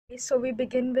So we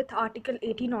begin with Article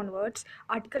 18 onwards.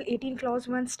 Article 18 Clause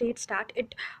 1 states that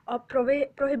it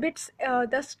prohibits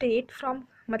the state from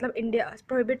India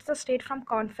prohibits the state from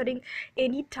conferring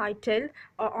any title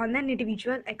on an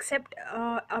individual except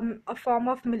a form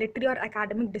of military or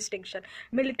academic distinction.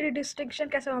 Military distinction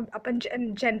कैसे अपन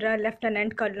general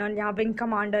lieutenant colonel या wing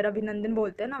commander Abhinandan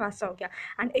बोलते हैं ना, वैसा हो गया.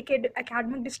 And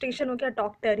academic distinction हो गया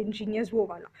डॉक्टर इंजीनियर्स वो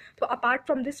वाला. तो apart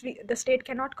from this the state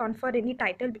cannot confer any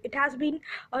title. It has been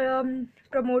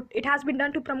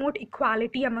done to promote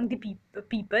equality among the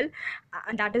people,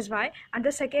 and that is why. And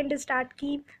the second is that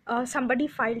कि somebody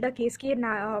filed a case कि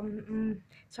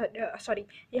sorry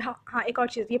ये हाँ एक और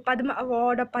चीज़, ये पद्म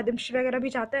award और पद्मश्री वगैरह भी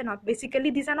जाते हैं ना,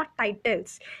 basically these are not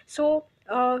titles. So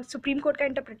supreme court का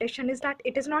interpretation is that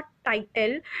it is not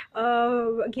title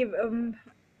give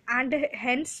and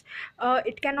hence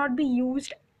it cannot be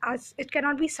used as it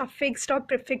cannot be suffixed or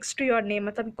prefixed to your name.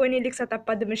 मतलब कोई नहीं लिख सकता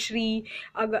पद्मश्री.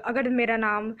 अगर मेरा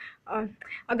नाम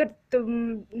अगर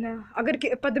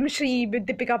पद्मश्री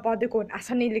दीपिका पादुकोण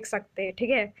ऐसा नहीं लिख सकते, ठीक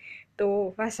है,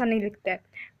 तो वैसा नहीं लिखता है.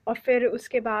 और फिर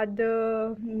उसके बाद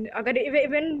अगर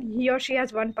इवन ही और शी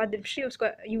हैज़ वन पद्मश्री उसको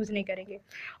यूज़ नहीं करेंगे.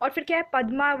 और फिर क्या है,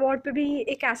 पद्मा अवार्ड पे भी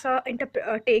एक ऐसा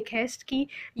टेक है कि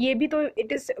ये भी तो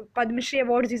it is Padmashri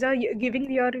award these are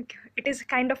giving your it is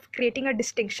kind of creating a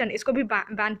distinction, इसको भी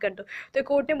बैन कर दो. तो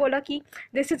कोर्ट ने बोला कि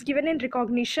this is given in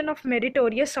recognition of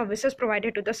meritorious services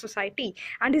provided to the society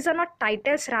and these are not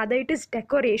titles, rather it is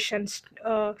decorations.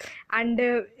 And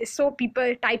so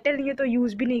people title नहीं है तो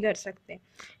यूज़ भी नहीं कर सकते.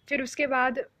 फिर उसके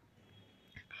बाद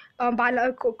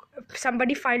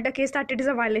somebody filed a case that it is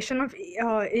a violation of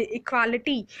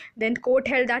equality. Then court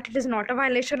held that it is not a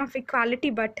violation of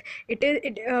equality, but it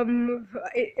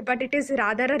is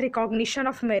rather a recognition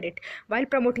of merit. While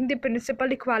promoting the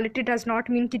principle equality does not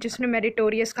mean कि जिसने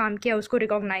meritorious काम किया उसको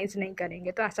recognize नहीं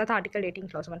करेंगे. तो ऐसा था आर्टिकल 18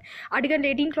 क्लॉज 1. आर्टिकल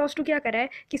 18 क्लॉज 2 क्या करा है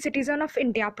कि citizen of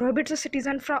India prohibits a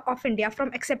citizen of India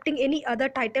from accepting any other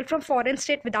title from foreign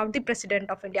state without the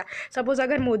president of India. Suppose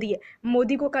अगर मोदी है,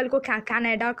 मोदी को कल को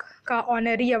कनाडा का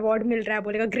ऑनरी अवार्ड मिल रहा है,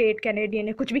 बोलेगा ग्रेट कैनेडियन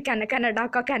है, कुछ भी कनाडा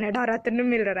का कनाडा रत्न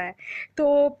मिल रहा है, तो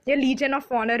ये लीजन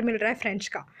ऑफ ऑनर मिल रहा है फ्रेंच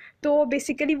का. तो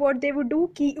basically what they would do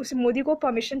कि उस मोदी को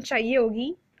परमिशन चाहिए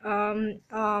होगी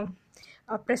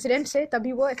प्रेसिडेंट से,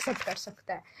 तभी वो एक्सेप्ट कर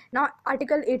सकता है ना.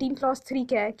 आर्टिकल 18 क्लॉज 3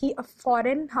 क्या है कि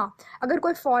फॉरेन, हाँ, अगर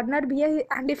कोई फॉरेनर भी है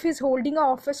and if is holding a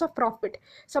office of profit,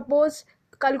 suppose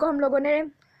कल को हम लोगों ने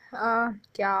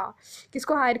क्या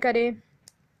किसको हायर करें,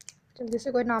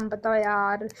 जैसे कोई नाम बताओ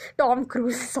यार, टॉम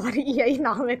क्रूज, सॉरी यही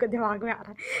नाम मेरे को दिमाग में आ रहा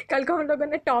है. कल को हम लोगों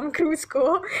ने टॉम क्रूज को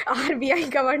आरबीआई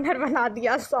गवर्नर बना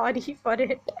दिया, सॉरी फॉर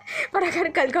इट, पर अगर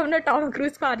कल को हमने टॉम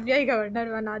क्रूज को आरबीआई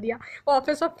गवर्नर बना दिया, वो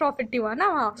ऑफिस ऑफ प्रॉफिट हुआ ना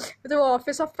वहाँ, तो वो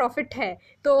ऑफिस ऑफ प्रॉफिट है.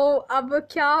 तो अब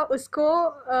क्या उसको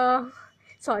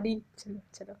सॉरी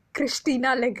चलो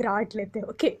क्रिस्टीना लेग्रार्ड लेते हैं,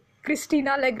 ओके,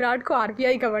 क्रिस्टीना लेग्रार्ड को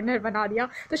आरबीआई गवर्नर बना दिया,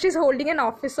 तो she is holding an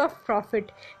office of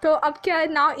profit. तो अब क्या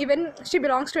है ना, even she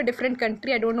belongs to a different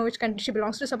country, I don't know which country she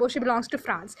belongs to, suppose she belongs to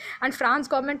France, and France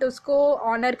government उसको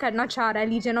honour करना चाह रहा है,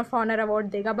 लीजन ऑफ ऑनर अवार्ड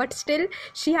देगा, but still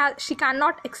she can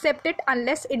not accept it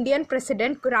unless Indian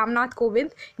president Ramnath Kovind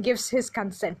gives his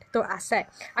consent. तो ऐसा है.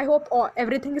 I hope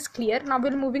everything is clear. Now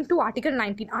will moving to article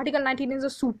 19. Article 19 is a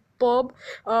superb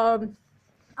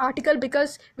article,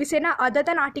 because we say na, other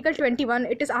than article 21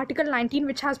 it is article 19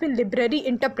 which has been liberally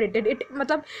interpreted. It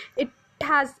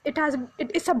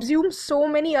subsumes so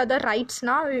many other rights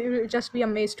ना, you will just be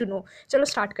amazed to know.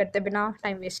 चलो start करते बिना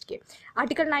time waste के.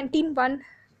 Article 19(1)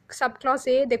 sub clause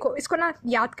A, देखो इसको ना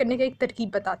याद करने का एक तरकीब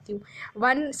बताती हूँ.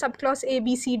 1 सब क्लॉज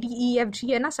ABCDEFG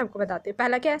है ना, सबको बताते हैं.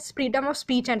 पहला क्या है, freedom of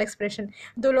speech and expression.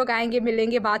 दो लोग आएंगे,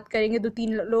 मिलेंगे, बात करेंगे,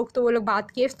 2-3 लोग, तो वो लोग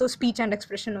बात किए तो स्पीच एंड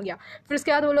एक्सप्रेशन हो गया. फिर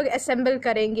उसके बाद वो लोग असेंबल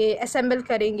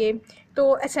करेंगे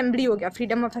तो असेंबली हो गया,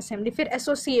 फ्रीडम ऑफ असेंबली. फिर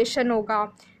एसोसिएशन होगा,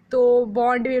 तो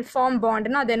बॉन्ड विल फॉर्म बॉन्ड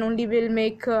ना, then only will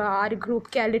make our group.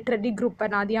 क्या लिटरेरी ग्रुप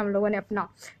बना दिया हम लोगों ने अपना,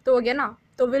 तो हो गया ना,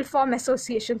 तो विल फॉर्म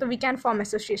एसोसिएशन, तो we can form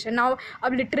association. Now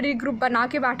अब लिटरेरी ग्रुप बना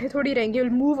के बैठे थोड़ी रहेंगे, विल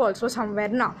मूव ऑल्सो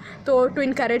समवेयर ना, तो टू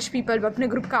इनकरेज पीपल अपने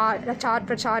ग्रुप का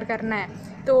प्रचार करना है,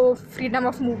 तो फ्रीडम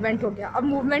ऑफ मूवमेंट हो गया. अब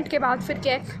मूवमेंट के बाद फिर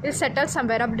क्या है, विल सेटल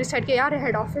समवेयर. अब डिसाइड किया यार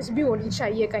हेड ऑफिस भी होनी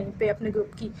चाहिए कहीं पे अपने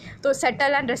ग्रुप की, तो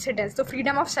सेटल एंड रेसिडेंस, तो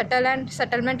freedom of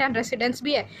settlement and residence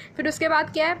भी है. फिर उसके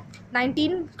बाद क्या है,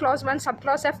 19 clause 1 sub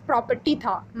clause F property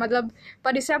था, मतलब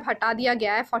पर इसे अब हटा दिया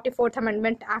गया है 44th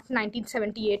अमेंडमेंट एक्ट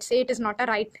 1978 से. It is not a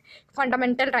right,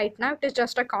 fundamental right ना, it is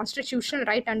just a constitutional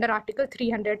right under article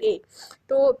 300A.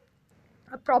 तो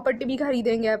प्रॉपर्टी भी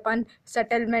खरीदेंगे अपन,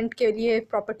 सेटलमेंट के लिए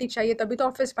प्रॉपर्टी चाहिए तभी तो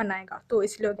ऑफिस बनाएगा, तो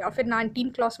इसलिए हो गया. और फिर 19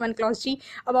 क्लॉज 1 क्लॉज G,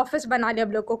 अब ऑफिस बना लिया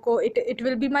अब लोगों को, it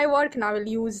will be my work ना, विल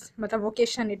यूज़, मतलब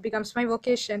vocation, it becomes my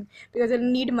vocation because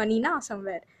will need money ना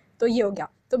समवेयर. तो ये हो गया।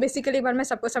 तो बेसिकली एक बार मैं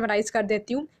सबको समराइज कर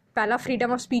देती हूँ। पहला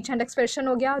freedom of speech and expression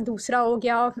हो गया, दूसरा हो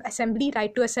गया असेंबली,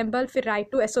 राइट टू असेंबल, फिर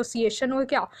राइट टू एसोसिएशन हो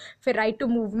गया, फिर राइट टू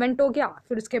मूवमेंट हो गया,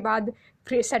 फिर उसके बाद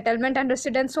सेटलमेंट एंड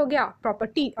रेसिडेंस हो गया,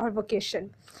 प्रॉपर्टी और वोकेशन।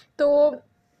 तो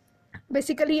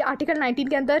बेसिकली आर्टिकल 19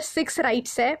 के अंदर 6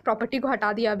 राइट्स है, प्रॉपर्टी को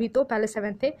हटा दिया अभी, तो पहले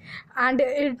 7 थे। And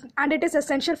it is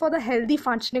essential for the healthy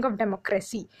functioning of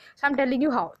democracy. So I am telling you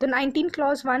how. The 19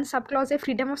 clause 1 sub clause है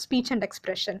freedom of speech and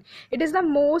expression. It is the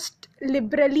most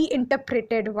liberally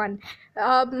interpreted one.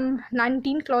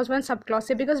 19 clause 1 sub clause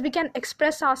है, because we can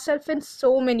express ourselves in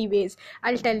so many ways.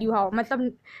 I'll tell you how.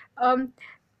 मतलब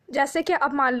जैसे कि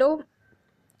अब मान लो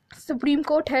Supreme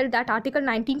Court held that Article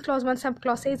 19 Clause 1 sub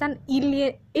clause is an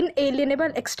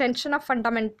inalienable extension of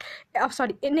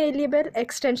inalienable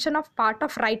extension of part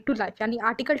of right to life. यानी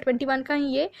Article 21 का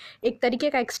ही ये एक तरीके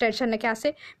का extension है।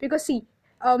 कैसे? Because see,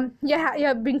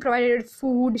 you're being provided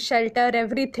food, shelter,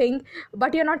 everything,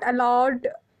 but you're not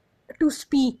allowed to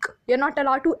speak, you're not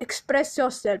allowed to express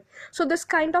yourself. So this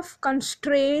kind of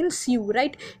constrains you,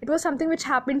 right? It was something which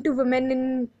happened to women in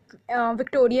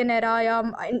Victorian era, या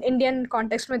Indian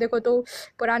context में देखो तो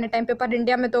पुराने time पे, पर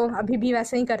India में तो अभी भी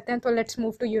वैसे ही करते हैं, तो let's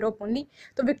move to Europe only.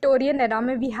 तो विक्टोरियन एरा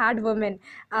में we had women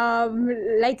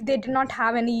like they did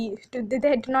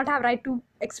not have right to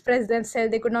express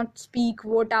themselves, they could not speak,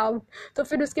 vote out. तो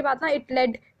फिर उसके बाद ना इट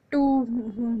लेड to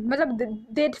मतलब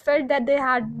they felt that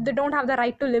they don't have the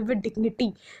right to live with dignity.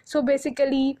 So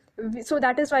basically, so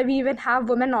that is why we even have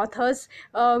women authors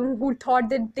who thought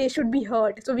that they should be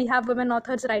heard. So we have women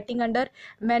authors writing under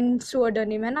men's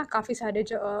pseudonym है ना, काफ़ी सारे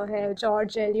जो है,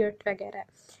 George Eliot वगैरह।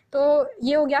 तो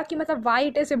ये हो गया कि मतलब why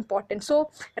it is important. So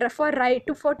for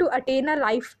to attain a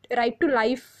right to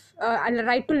life and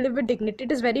right to live with dignity,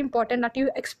 it is very important that you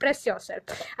express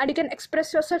yourself, and you can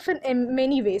express yourself in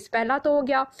many ways. पहला तो हो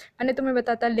गया, मैंने तुम्हें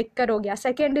बताता लिख कर हो गया।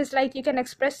 Second is like you can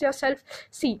express yourself,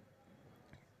 see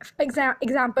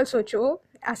example सोचो,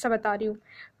 ऐसा बता रही हूँ,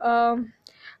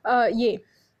 ये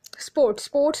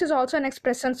sports is also an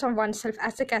expression of oneself.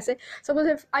 ऐसे कैसे? Suppose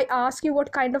if I ask you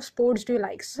what kind of sports do you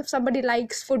like, so if somebody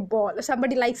likes football or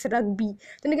somebody likes rugby,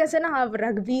 तो नहीं कैसे ना, हाँ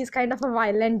rugby is kind of a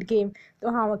violent game,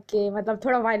 तो हाँ okay, मतलब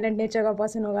थोड़ा violent nature का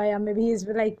person होगा, या maybe he is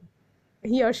like,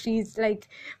 he or she is like,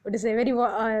 what to say, very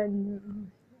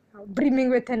brimming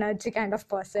with energy kind of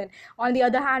person. On the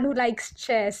other hand, who likes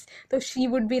chess, तो she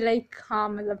would be like, हाँ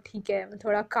मतलब ठीक है,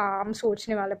 थोड़ा calm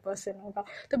सोचने वाला person होगा.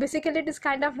 तो basically it is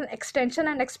kind of an extension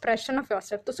and expression of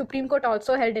yourself. तो Supreme Court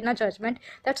also held in a judgment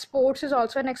that sports is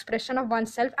also an expression of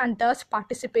oneself, and thus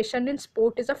participation in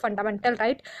sport is a fundamental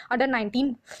right under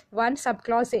 19(1)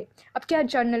 subclause A. अब क्या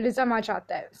journalism आ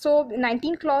जाता है? So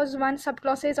 19 clause 1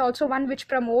 subclause A is also one which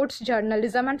promotes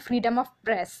journalism and freedom of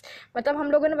press. मतलब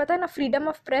हम लोगों ने बताया ना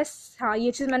freedom of press, हाँ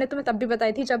ये चीज़ मैंने तुम्हें तब भी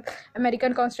बताई थी जब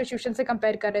अमेरिकन कॉन्स्टिट्यूशन से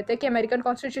कंपेयर कर रहे थे कि अमेरिकन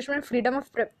कॉन्स्टिट्यूशन में फ्रीडम ऑफ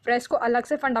प्रेस को अलग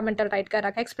से फंडामेंटल राइट कर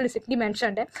रखा है, एक्सप्लिसिटली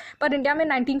मेंशन्ड है, पर इंडिया में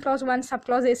 19 क्लॉज 1 सब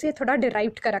क्लॉज ए से थोड़ा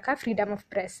डिराइव्ड कर रखा है फ्रीडम ऑफ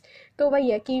प्रेस. तो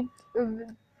वही है कि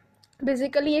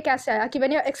बेसिकली ये कैसे आया कि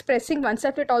when you are expressing one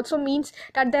self, it also means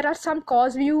that there are some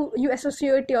cause you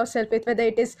associate your self with, whether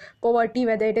it is poverty,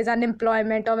 whether it is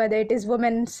unemployment, और whether it is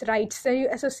women's rights, you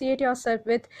associate your self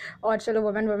with, और चलो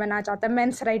women आ जाता है,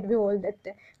 mains right भी बोल देते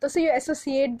हैं, तो so you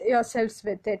associate your self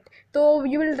with it, तो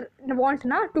यू विल वॉन्ट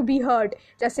ना टू बी हर्ड.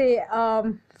 जैसे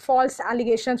फॉल्स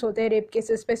एलिगेशंस होते हैं रेप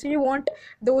केसेस पे, so you want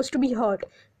those to be heard.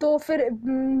 तो फिर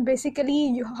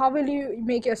basically how will you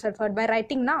make yourself heard? By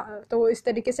writing ना. तो इस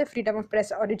तरीके से फ्रीडम ऑफ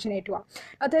प्रेस ओरिजिनेट हुआ.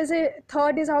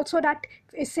 थर्ड इज ऑल्सो दैट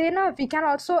इससे ना we can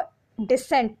also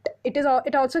dissent.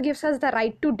 It also gives us the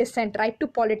right to dissent, right to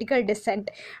political dissent.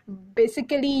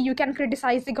 Basically you can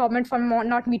criticize the government for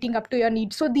not meeting up to your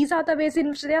needs. So these are the ways in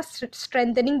which they are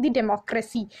strengthening the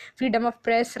democracy. Freedom of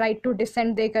press, right to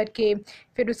dissent दे करके.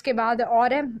 फिर उसके बाद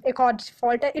और है एक और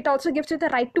fault है, it also gives you the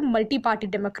right to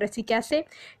multi-party democracy. कैसे?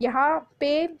 यहाँ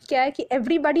पे क्या है कि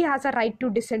everybody has a right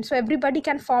to dissent, so everybody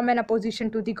can form an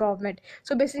opposition to the government.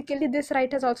 So basically this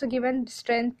right has also given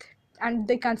strength and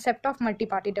the concept of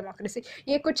multi-party democracy.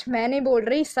 ये कुछ मैं नहीं बोल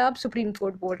रही, सब सुप्रीम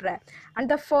कोर्ट बोल रहा है.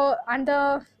 and the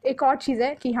एक और चीज़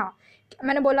है कि हाँ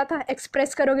मैंने बोला था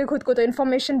एक्सप्रेस करोगे खुद को तो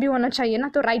इन्फॉर्मेशन भी होना चाहिए ना,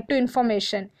 तो राइट टू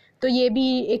इन्फॉर्मेशन, तो ये भी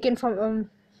एक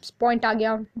पॉइंट आ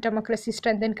गया डेमोक्रेसी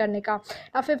स्ट्रेंथन करने का.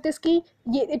 अब फिफ्थ इज की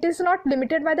ये it is not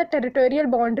limited by the territorial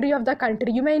boundary of the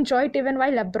country, you may enjoy it even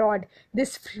while abroad.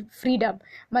 This freedom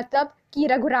मतलब कि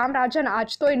रघुराम राजन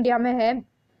आज तो इंडिया में है,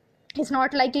 he's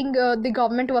not liking the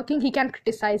government working, he can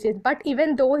criticize it, but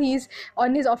even though he's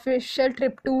on his official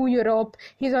trip to Europe,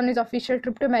 he's on his official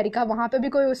trip to America, वहाँ पे भी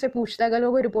कोई उससे पूछता है, अगर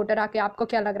कोई रिपोर्टर आके आपको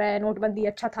क्या लग रहा है नोटबंदी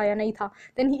अच्छा था या नहीं था,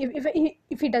 then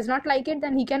if he does not like it,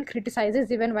 then he can criticize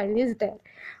it even while he is there.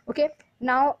 Okay,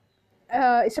 now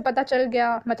इससे पता चल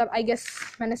गया, मतलब आई गेस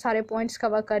मैंने सारे पॉइंट्स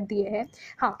कवर कर दिए हैं.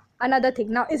 हाँ, another thing,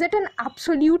 now is it an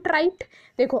absolute right?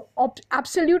 देखो,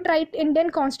 एब्सोल्यूट राइट इंडियन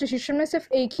कॉन्स्टिट्यूशन में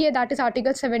सिर्फ एक ही है, that is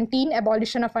article 17,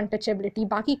 abolition of untouchability.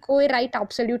 बाकी कोई राइट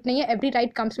एब्सोल्यूट नहीं है. Every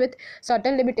right comes with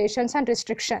certain limitations and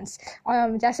restrictions.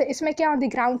 जैसे इसमें क्या, on the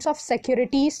grounds of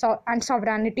security and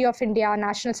sovereignty of India,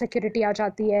 national security आ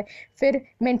जाती है. फिर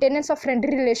maintenance of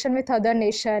friendly relation with other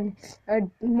nation,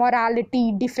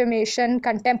 morality, defamation,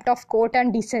 contempt of court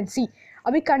and decency.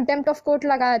 अभी contempt of court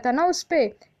लगाया था ना उस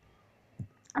पर,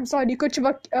 आई एम सॉरी, कुछ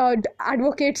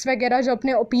एडवोकेट्स वगैरह जो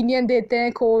अपने ओपिनियन देते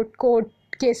हैं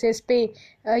कोर्ट केसेस पे,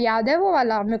 याद है वो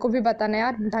वाला? मेरे को भी बताना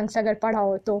यार, ढंग से अगर पढ़ा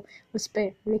हो तो उस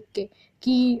पर लिख के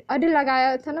कि अरे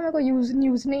लगाया था ना, मेरे को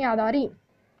न्यूज़ नहीं याद आ रही,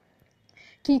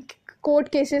 कि कोर्ट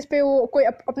केसेस पे वो कोई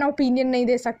अपना ओपिनियन नहीं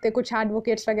दे सकते कुछ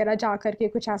एडवोकेट्स वगैरह जा करके,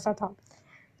 कुछ ऐसा था.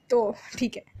 तो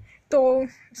ठीक है, तो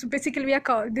basically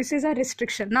this is a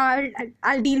restriction. ना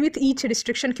I deal with each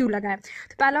restriction. क्यों लगाया?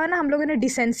 तो पहला ना हम लोगों ने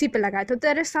डिसेंसी पे लगाया. तो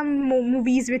there is some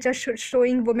movies which are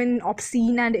showing women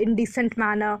obscene and indecent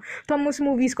manner, तो हम उस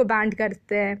मूवीज़ को बैंड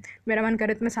करते हैं. मेरा मन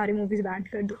करे तो मैं सारी मूवीज़ बैंड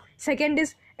कर दूँ. Second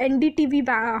is NDTV.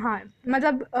 हाँ,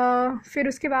 मतलब फिर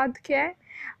उसके बाद क्या है,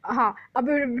 हाँ, अब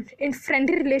इन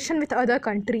friendly relation with other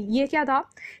country, ये क्या था?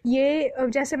 ये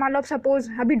जैसे मान लो अब सपोज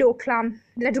अभी Doklam,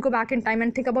 let's go back in time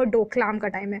and think about Doklam का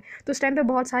टाइम है. तो उस टाइम पे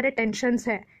बहुत सारे टेंशन्स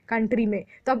हैं कंट्री में.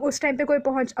 तो अब उस टाइम पे कोई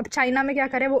अब चाइना में क्या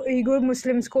करे, वो ईगो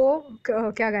मुस्लिम्स को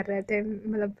क्या कर रहे थे,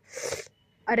 मतलब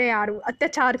अरे यार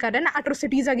अत्याचार कर रहे हैं ना,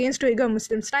 एट्रोसिटीज अगेंस्ट उइगर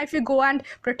मुस्लिम्स. ना if you go and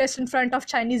protest in front of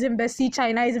Chinese embassy,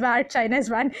 China is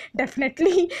bad,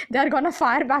 definitely they are gonna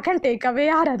fire back and take away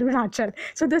यार Arunachal.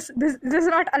 So this is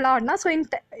not allowed ना.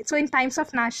 So in times of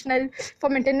national, for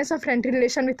maintenance of friendly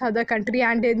relation with other country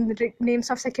and in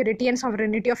names of security and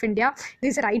sovereignty of India,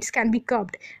 these rights can be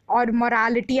curbed. और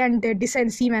morality and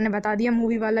decency मैंने बता दिया,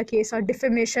 movie वाला case, और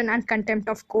defamation and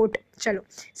contempt of court. चलो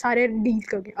सारे deal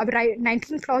कर गए. अब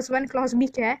 19 clause 1 clause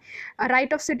B क्या है? A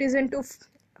right of citizen to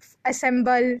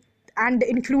assemble and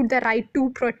include the right to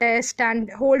protest and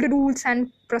hold rules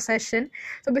and procession.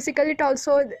 So basically it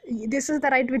also, this is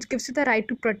the right which gives you the right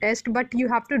to protest, but you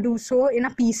have to do so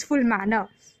in a peaceful manner.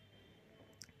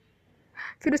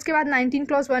 फिर उसके बाद 19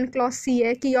 clause 1 clause C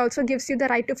है कि also gives you the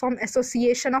right to form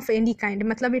association of any kind.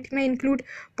 मतलब it में include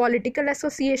political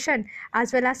association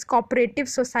as well as cooperative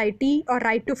society और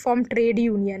right to form trade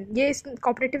union. ये इस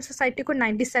कोऑपरेटिव सोसाइटी को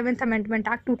 97th अमेंडमेंट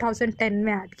एक्ट 2010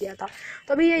 में add किया था.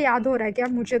 तो अभी ये याद हो रहा है क्या?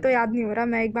 मुझे तो याद नहीं हो रहा.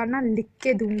 मैं एक बार ना लिख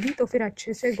के दूंगी, तो फिर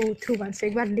अच्छे से गो थ्रू वन से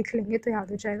एक बार लिख लेंगे तो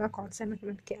याद हो जाएगा कौन सा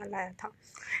अमेंडमेंट क्या लाया था.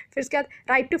 फिर उसके बाद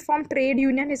right to form trade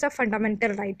union is a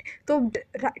fundamental right. तो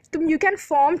तुम you can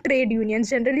form trade union.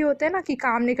 Generally होता है ना कि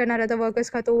काम नहीं करना रहता वर्कर्स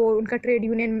का, तो वो उनका ट्रेड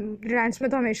यूनियन रिलायंस में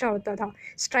तो हमेशा होता था,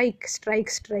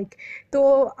 स्ट्राइक. तो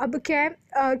अब क्या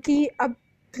है कि अब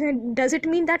does it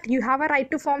mean that you have a right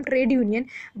to form trade union,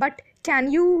 but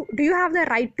do you have the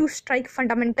right to strike,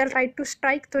 fundamental right to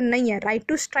strike? तो नहीं है. right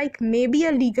to strike may be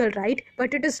a legal right,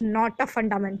 but it is not a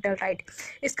fundamental right.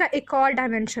 इसका एक और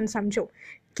dimension समझो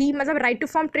कि मतलब right to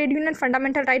form trade union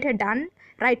fundamental right है, done.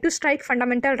 Right to strike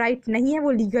fundamental right नहीं है, वो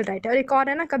लीगल राइट है. और एक और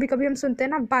है ना, कभी कभी हम सुनते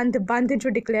हैं ना बंद जो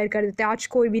डिक्लेयर कर देते हैं, आज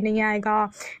कोई भी नहीं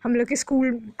आएगा. हम लोग के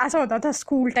स्कूल ऐसा होता था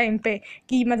स्कूल टाइम पे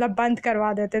कि मतलब बंद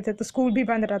करवा देते थे, तो स्कूल भी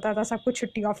बंद रहता था, सब कुछ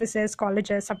छुट्टी, ऑफिसेस,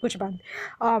 कॉलेजेस, सब कुछ बंद,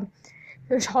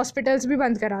 हॉस्पिटल्स भी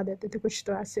बंद करा देते थे, कुछ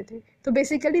तो ऐसे थे. तो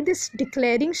basically this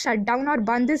declaring shut down और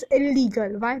बंद is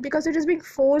illegal. Why? Because it is being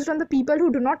forced on the people who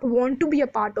do not want to be a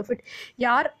part of it.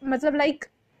 यार मतलब like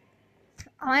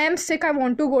I am sick, I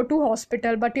want to go to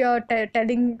hospital, but you are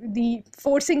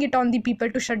forcing it on the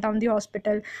people to shut down the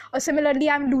hospital. Or similarly,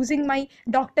 I am losing, my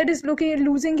doctor is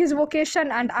losing his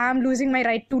vocation, and I am losing my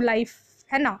right to life,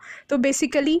 है ना. तो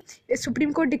basically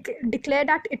supreme court declare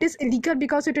that it is illegal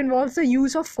because it involves the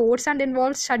use of force and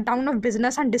involves shut down of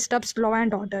business and disturbs law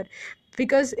and order,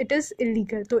 because it is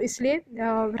illegal. तो इसलिए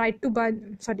right to burn,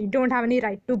 sorry, don't have any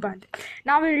right to burn.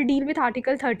 Now we will deal with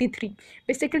Article 33.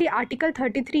 Basically Article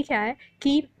 33 क्या है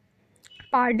कि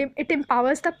it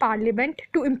empowers the parliament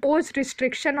to impose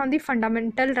restriction on the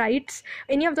fundamental rights,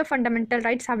 any of the fundamental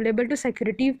rights available to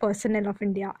security personnel of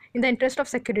India in the interest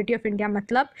of security of India.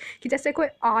 मतलब कि जैसे कोई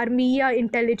army या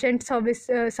intelligent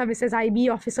services IB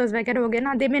officers वगैरह हो गए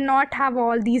ना, they may not have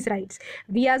all these rights.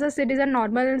 We as a citizen,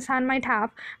 normal इंसान might have,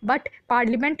 but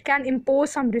parliament can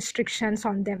impose some restrictions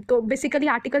on them. तो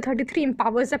basically Article 33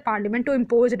 empowers the parliament to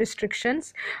impose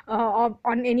restrictions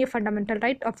on any fundamental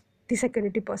right of the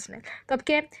security personal. तो अब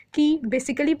क्या है कि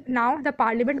basically now the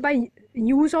parliament bye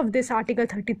use of this article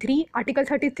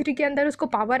 33 के अंदर उसको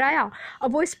power आया।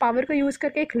 अब वो इस पावर को यूज़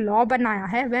करके एक लॉ बनाया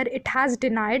है where it has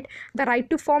denied the right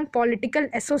to form political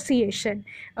association.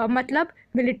 मतलब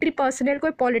मिलिट्री पर्सनल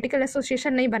कोई पॉलिटिकल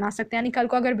एसोसिएशन नहीं बना सकते। यानी कल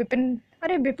को अगर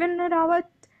बिपिन रावत,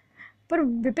 पर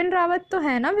बिपिन रावत तो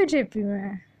है ना बीजेपी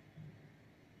में,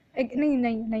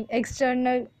 नहीं एक्स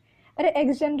जनरल, अरे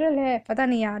एक्स जनरल है, पता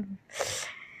नहीं यार।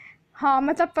 हाँ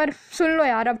मतलब, पर सुन लो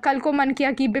यार, अब कल को मन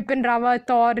किया कि बिपिन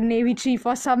रावत और नेवी चीफ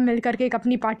और सब मिल करके एक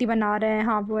अपनी पार्टी बना रहे हैं,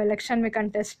 हाँ वो इलेक्शन में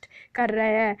कंटेस्ट कर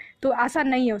रहे हैं, तो ऐसा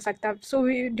नहीं हो सकता। So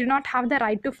we do not have the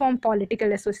right to form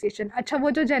political association. अच्छा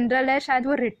वो जो जनरल है शायद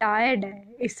वो रिटायर्ड है,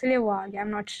 इसलिए वो आ गया, I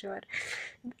am not sure.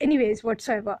 anyways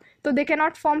whatsoever, so they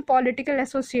cannot form political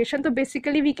association. So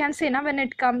basically we can say now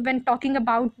when talking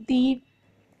about the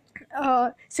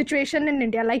situation in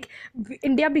India, like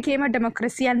India became a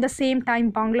democracy, and the same time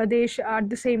Bangladesh, at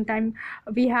the same time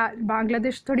we had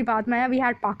Bangladesh thodi baad mein aaya, we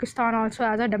had Pakistan also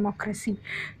as a democracy.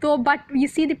 So but you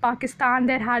see the Pakistan,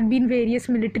 there had been various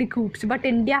military coups, but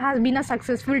India has been a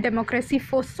successful democracy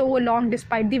for so long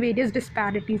despite the various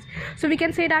disparities. So we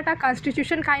can say that our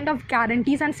constitution kind of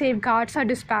guarantees and safeguards our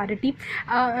disparity,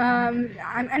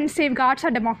 and safeguards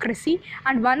our democracy.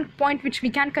 And one point which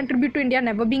we can contribute to India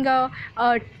never being a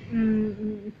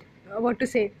what to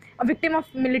say, a victim of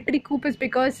military coup is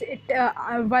because it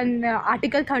one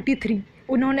article 33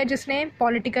 उन्होंने जिसने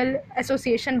political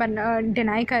association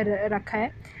deny कर रखा है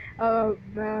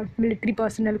military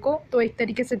personnel को, तो एक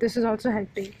तरीके से दिस इज़ ऑल्सो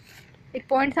हेल्पिंग। एक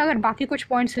पॉइंट था, अगर बाकी कुछ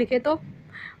पॉइंट्स लिखे तो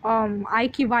आई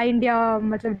कि वाई इंडिया,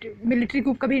 मतलब मिलिट्री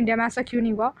coup कभी इंडिया में ऐसा क्यों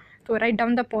नहीं हुआ, तो write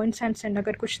down the points and send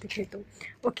अगर कुछ दिखे तो।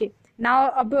 ओके नाउ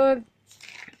अब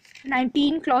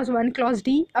 19 clause 1 clause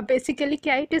D, अब बेसिकली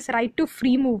क्या है, it is right to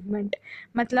free movement.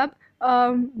 मतलब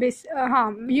हाँ,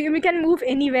 we can move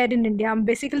any where in India,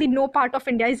 basically no part of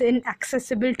India is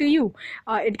inaccessible to you,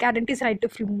 it guarantees right to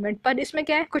free movement. पर इसमें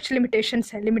क्या है, कुछ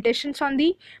लिमिटेशंस है, limitations on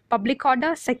the public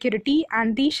order, security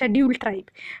and the scheduled tribe.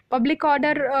 Public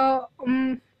order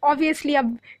obviously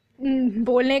अब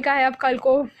बोलने का है, अब कल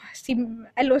को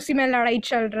LOC में लड़ाई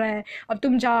चल रहा है, अब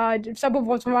तुम जा, सब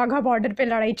वाघा बॉर्डर पे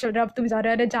लड़ाई चल रहा है, अब तुम जा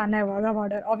रहे अरे जाना है Wagah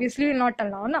border, obviously will not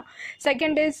allow ना।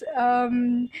 Second is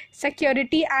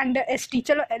security and ST।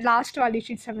 चलो लास्ट वाली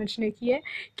चीज़ समझने की है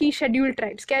कि शेड्यूल्ड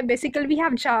ट्राइब्स क्या है, basically we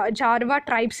have Jarawa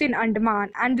tribes in Andaman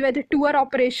and where the tour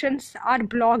operations are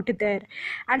blocked there,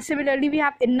 and similarly we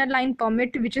have inner line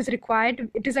permit which is required,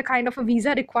 it is a kind of a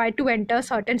visa required to enter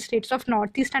certain states of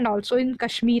north east and also in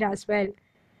Kashmir as well.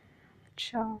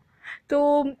 अच्छा तो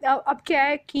अब क्या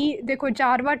है कि देखो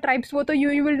Jarawa tribes, वो तो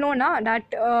you will know ना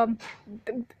दैट,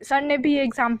 सर ने भी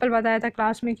एग्जांपल बताया था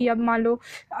क्लास में कि अब मान लो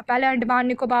पहले अंडमान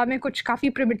निकोबार में कुछ काफ़ी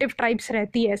प्रिमिटिव ट्राइब्स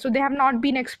रहती है, सो they have not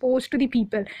been expose to the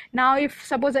people. Now if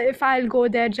suppose if I will go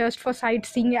there just for sight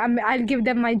seeing, I will give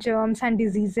them my germs and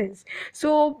diseases,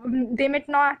 सो दे मिट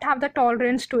not have the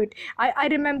tolerance to it. I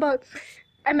remember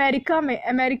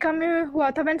America में हुआ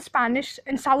था when Spanish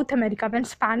in south America, when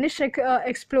Spanish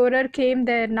explorer came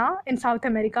there ना इन south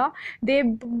America, they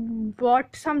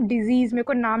bought some disease, मेरे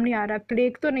को नाम नहीं आ रहा,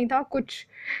 प्लेग तो नहीं था, कुछ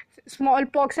स्मॉल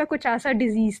पॉक्स या कुछ ऐसा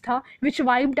डिजीज़ था विच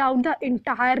wiped out the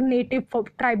entire native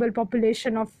tribal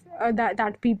population of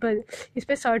that people. इस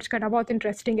पर सर्च करना बहुत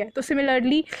इंटरेस्टिंग है। तो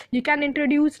similarly you can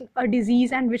introduce a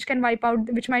disease and which can wipe out,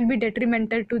 which might be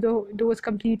detrimental to those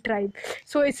complete tribe,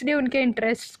 सो इसलिए उनके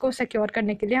interest को secure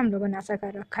करने के लिए हम लोगों ने ऐसा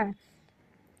कर रखा है।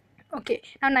 Okay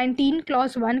now 19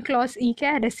 clause 1 clause E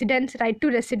क्या है, residence, right to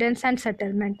residence and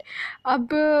settlement. अब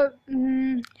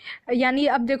यानी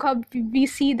अब देखो, अब we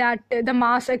see that the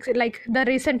mass like the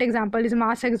recent example is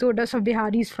mass exodus of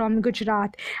Biharis from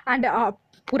Gujarat, and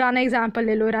पुराना एग्जाम्पल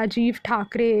ले लो, Rajiv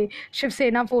Thackeray,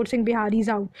 Shiv Sena forcing Biharis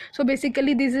out. So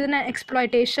basically this is an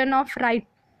exploitation of right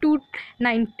to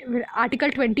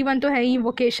article 21 तो है ही,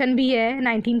 वोकेशन भी है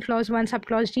 19 clause 1 सब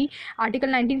क्लॉज जी,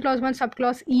 article 19 clause 1 sub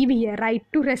clause E भी है, right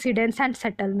to residence and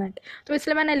settlement. तो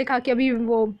इसलिए मैंने लिखा कि अभी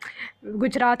वो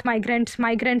गुजरात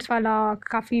माइग्रेंट्स वाला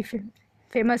काफ़ी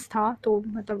फेमस था, तो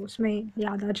मतलब उसमें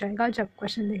याद आ जाएगा जब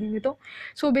क्वेश्चन देखेंगे तो।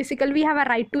 So basically we have a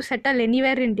right to settle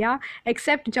anywhere India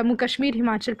accept Jammu Kashmir,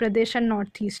 Himachal Pradesh and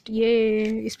north east. ये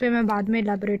इस पर मैं बाद में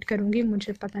एलाबोरेट करूँगी,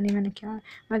 मुझे पता नहीं मैंने क्या,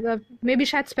 मतलब मे बी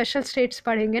शायद स्पेशल स्टेट्स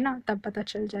पढ़ेंगे ना तब पता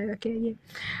चल जाएगा कि ये।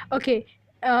 ओके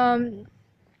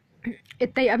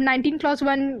इतना ही। अब 19 क्लॉज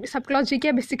 1 सब क्लॉज जी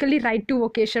क्या, बेसिकली राइट टू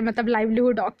वोकेशन, मतलब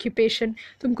लाइवलीहुड, ऑक्यूपेशन,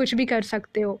 तुम कुछ भी कर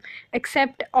सकते हो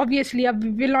एक्सेप्ट ऑब्वियसली अब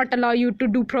will not allow you to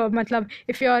do मतलब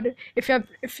if you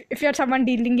are someone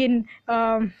dealing in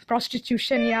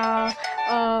prostitution, या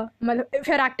मतलब if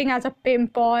you are acting as a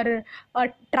pimp और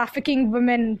ट्रैफिकिंग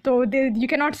वुमेन, तो यू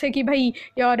कैन नॉट से कि भाई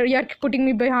you're putting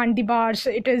me behind the bars,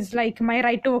 it is like my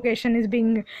right to vocation is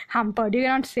being hampered, you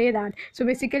cannot say that. So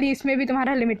basically इसमें भी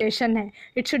तुम्हारा limitation है,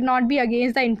 it should not be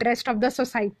against the interest of the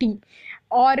society.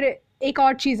 और एक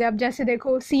और चीज़ है, अब जैसे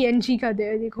देखो CNG का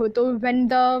देखो, तो when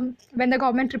the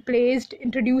government replaced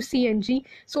introduced CNG,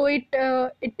 so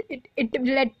it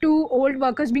led to old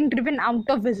workers being driven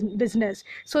out of business.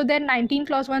 So then 19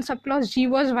 clause 1 sub clause G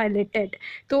was violated,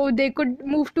 तो they could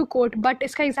move to court. But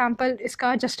इसका example,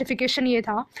 इसका justification ये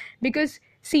था because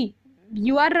see,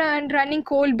 you are running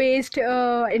coal based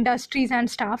industries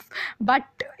and stuff,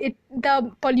 but the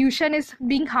pollution is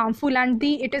being harmful, and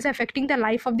it is affecting the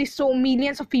life of the so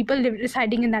millions of people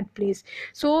residing in that place,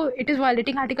 so it is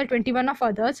violating article 21 of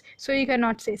others, so you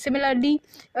cannot say. Similarly,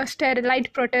 a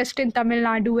sterilite protest in Tamil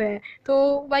Nadu है, तो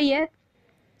वही है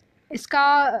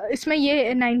इसका, इसमें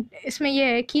ये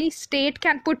है कि state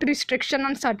can put restriction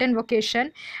on certain vocation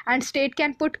and state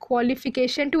can put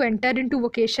qualification to enter into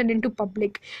vocation into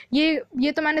public.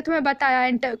 ये तो मैंने तुम्हें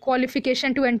बताया,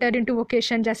 qualification to enter into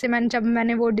vocation, जैसे जब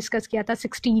मैंने वो डिस्कस किया था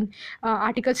 16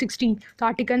 आर्टिकल 16, तो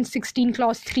आर्टिकल 16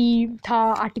 क्लॉज 3 था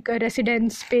आर्टिकल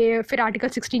रेसिडेंस पे, फिर आर्टिकल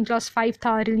 16 क्लॉज 5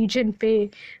 था रिलीजन पे,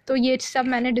 तो ये सब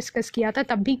मैंने डिस्कस किया था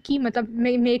तभी कि मतलब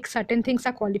मेक सर्टेन थिंग्स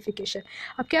अ क्वालिफिकेशन।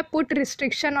 अब क्या put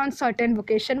restriction on certain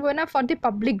vocation, वो ना फॉर द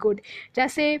पब्लिक गुड,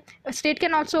 जैसे state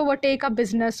can also overtake a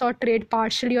business और ट्रेड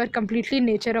पार्शली और completely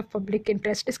nature of public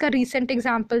interest. इसका रीसेंट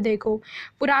एग्जाम्पल देखो,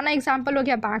 पुराना एग्जाम्पल हो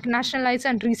गया बैंक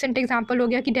नेशनलाइजेशन, रीसेंट एग्जाम्पल हो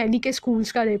गया कि दिल्ली के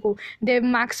स्कूल्स का देखो, दे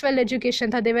मैक्सवेल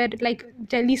एजुकेशन था, they were like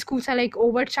Delhi schools are like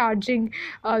over charging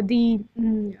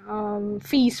the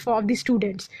fees for the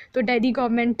students, तो दिल्ली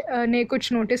गवर्नमेंट ने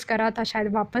कुछ नोटिस करा था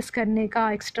शायद वापस करने का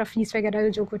एक्स्ट्रा फीस वगैरह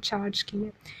जो कुछ चार्ज की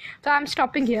है। तो आई एम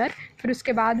स्टॉपिंग हियर, फिर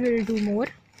उसके बाद will do more.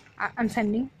 I am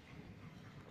sending